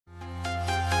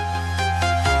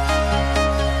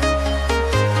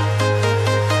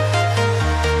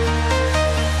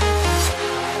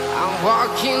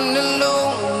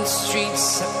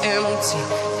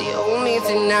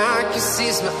see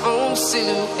is my own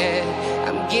silhouette.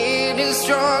 I'm getting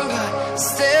stronger,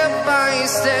 step by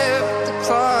step. The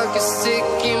clock is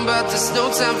ticking, but there's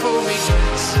no time for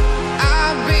regrets.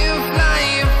 I've been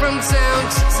flying from town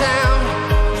to town,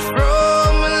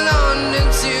 from London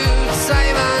to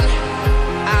Taiwan.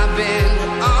 I've been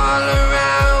all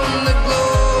around the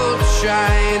globe,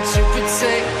 trying to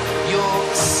protect your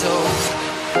soul.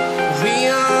 We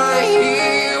are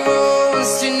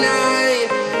heroes tonight.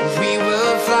 We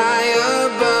will fly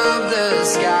above the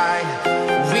sky.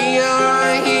 We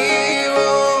are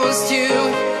heroes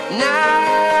tonight.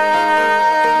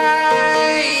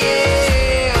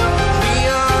 Yeah. We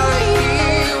are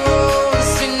heroes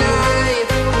tonight.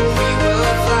 We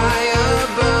will fly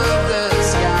above the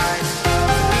sky.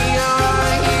 We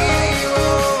are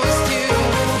heroes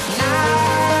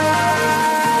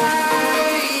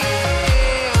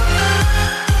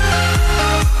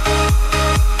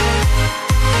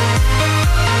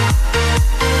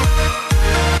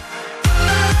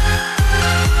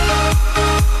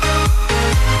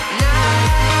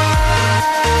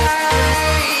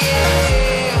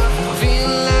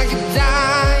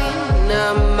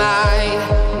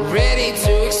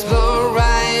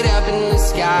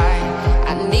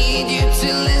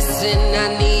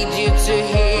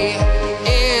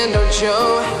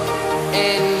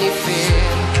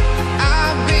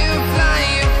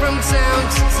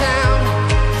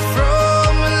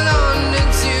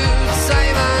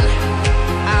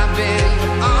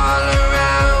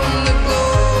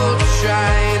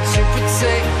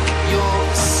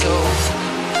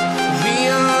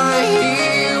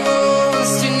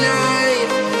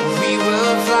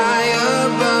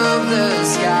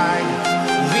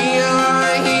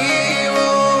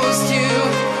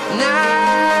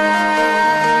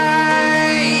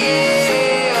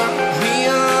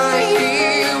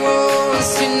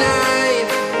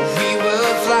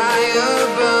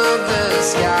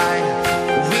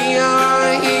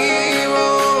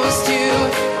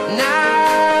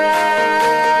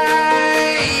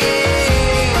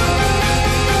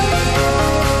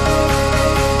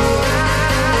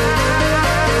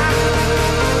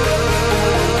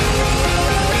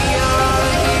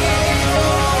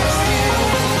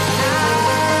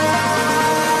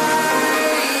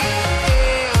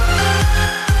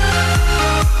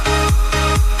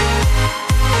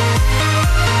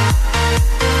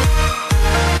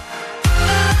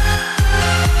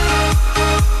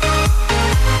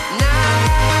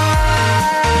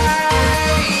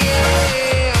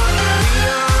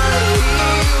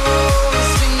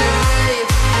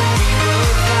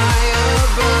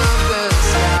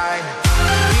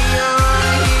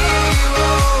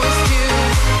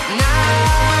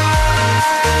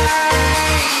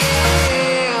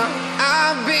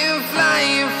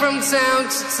town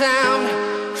to town,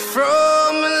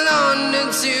 from London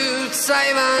to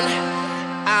Taiwan.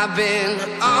 I've been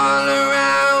all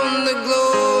around the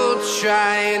globe,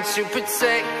 trying to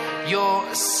protect your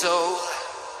soul.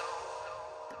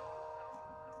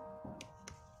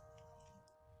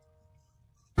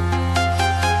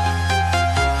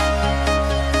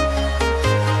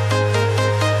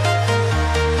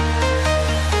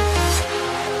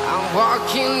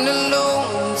 Walking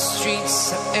alone, the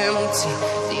streets are empty.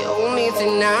 The only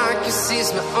thing I can see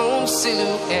is my own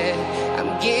silhouette.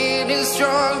 I'm getting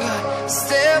stronger,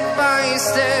 step by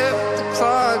step. The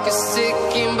clock is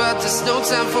ticking, but there's no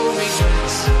time for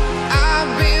regrets.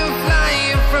 I've been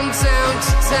flying from town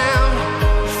to town,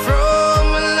 from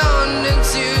London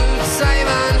to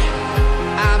Taiwan.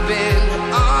 I've been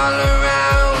all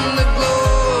around the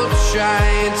globe,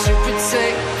 trying to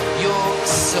protect your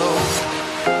soul.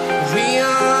 We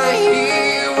are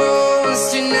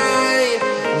heroes tonight.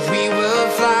 We will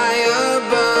fly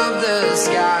above the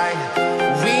sky.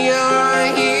 We are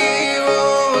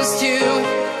heroes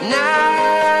tonight.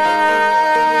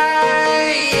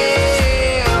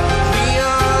 Yeah. We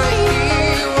are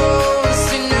heroes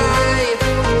tonight.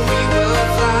 We will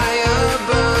fly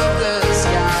above the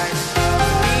sky.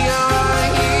 We are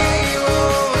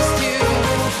heroes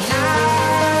tonight.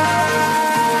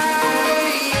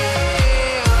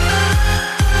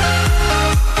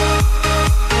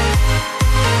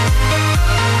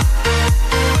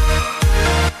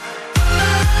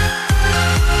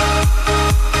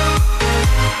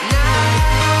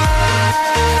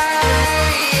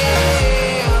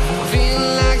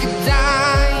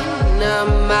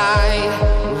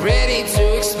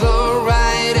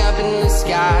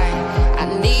 I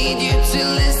need you to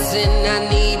listen, I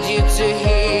need